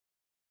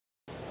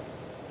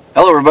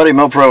Hello everybody,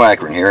 Pro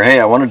Akron here. Hey,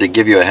 I wanted to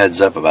give you a heads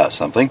up about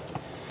something.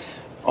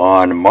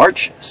 On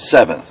March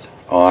 7th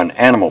on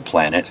Animal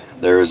Planet,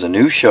 there is a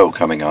new show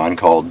coming on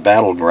called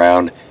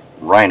Battleground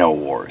Rhino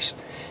Wars.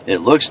 It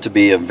looks to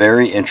be a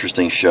very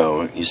interesting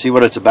show. You see,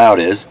 what it's about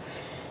is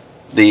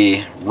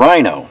the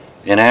rhino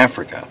in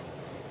Africa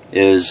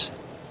is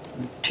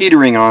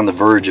teetering on the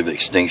verge of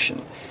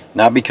extinction.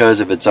 Not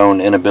because of its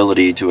own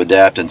inability to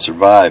adapt and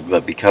survive,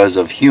 but because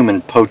of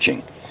human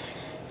poaching.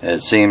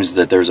 It seems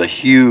that there's a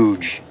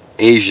huge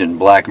Asian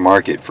black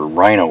market for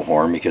rhino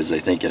horn because they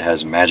think it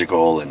has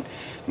magical and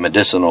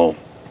medicinal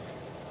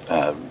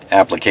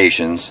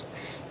applications,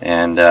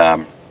 and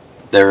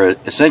they're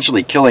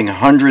essentially killing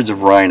hundreds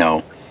of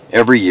rhino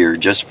every year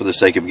just for the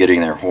sake of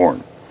getting their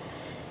horn.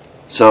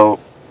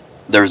 So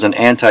there's an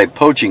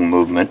anti-poaching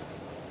movement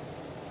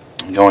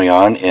going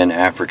on in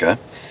Africa,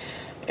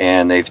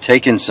 and they've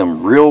taken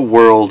some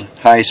real-world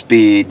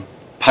high-speed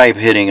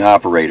pipe-hitting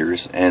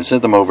operators and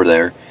sent them over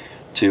there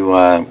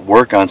to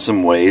work on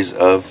some ways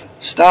of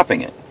stopping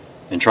it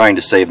and trying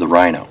to save the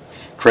rhino.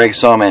 Craig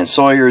Sawman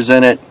Sawyer's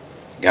in it,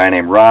 a guy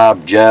named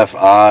Rob, Jeff,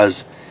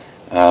 Oz.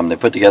 They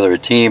put together a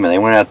team and they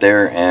went out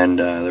there and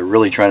they're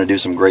really trying to do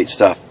some great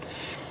stuff.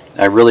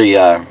 I really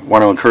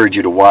want to encourage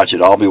you to watch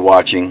it. I'll be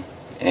watching,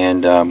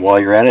 and while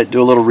you're at it,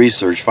 do a little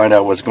research, find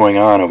out what's going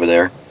on over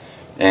there,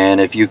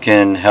 and if you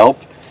can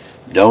help,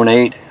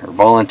 donate, or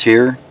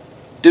volunteer,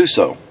 do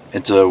so.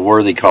 It's a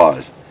worthy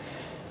cause.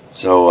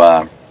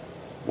 So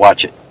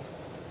watch it.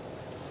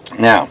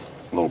 Now,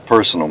 a little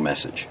personal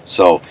message.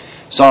 So,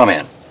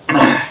 Sawman,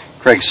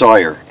 Craig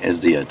Sawyer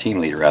is the team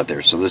leader out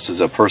there, so this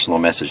is a personal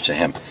message to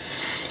him.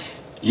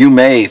 You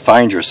may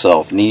find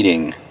yourself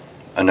needing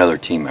another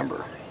team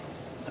member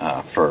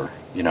for,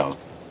 you know,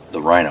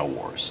 the Rhino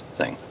Wars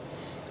thing.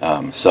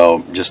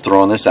 So, just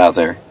throwing this out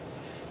there.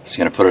 Just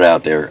going to put it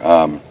out there.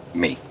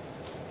 Me.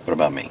 What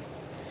about me?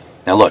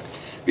 Now, look,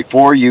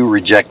 before you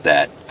reject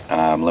that,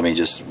 let me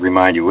just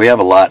remind you, we have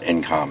a lot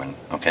in common.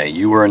 Okay,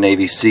 you were a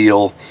Navy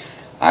SEAL.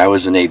 I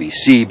was a Navy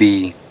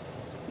Seabee,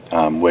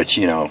 which,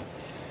 you know,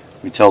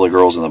 we tell the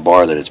girls in the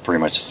bar that it's pretty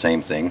much the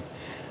same thing.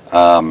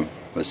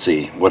 Let's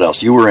see, what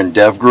else? You were in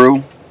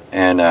DevGru,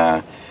 and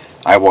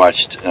I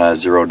watched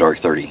Zero Dark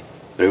 30.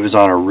 But it was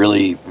on a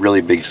really,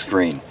 really big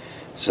screen.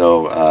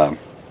 So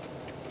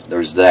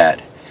there's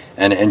that.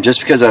 And just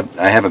because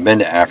I haven't been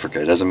to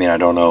Africa, it doesn't mean I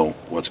don't know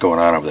what's going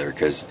on over there.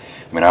 Because,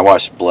 I mean, I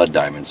watched Blood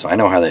Diamond, so I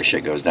know how that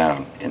shit goes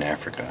down in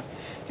Africa.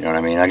 You know what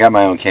I mean? I got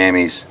my own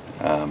camis,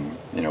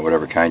 you know,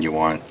 whatever kind you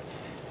want,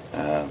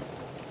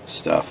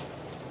 stuff.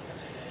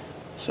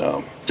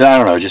 So, I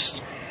don't know,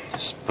 just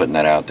putting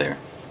that out there.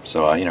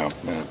 So, you know,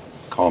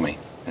 call me.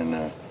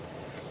 And,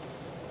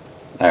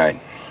 alright.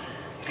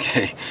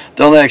 Okay.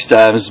 Till next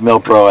time, this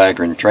is Pro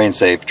Akron. Train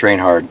safe, train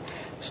hard,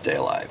 stay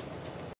alive.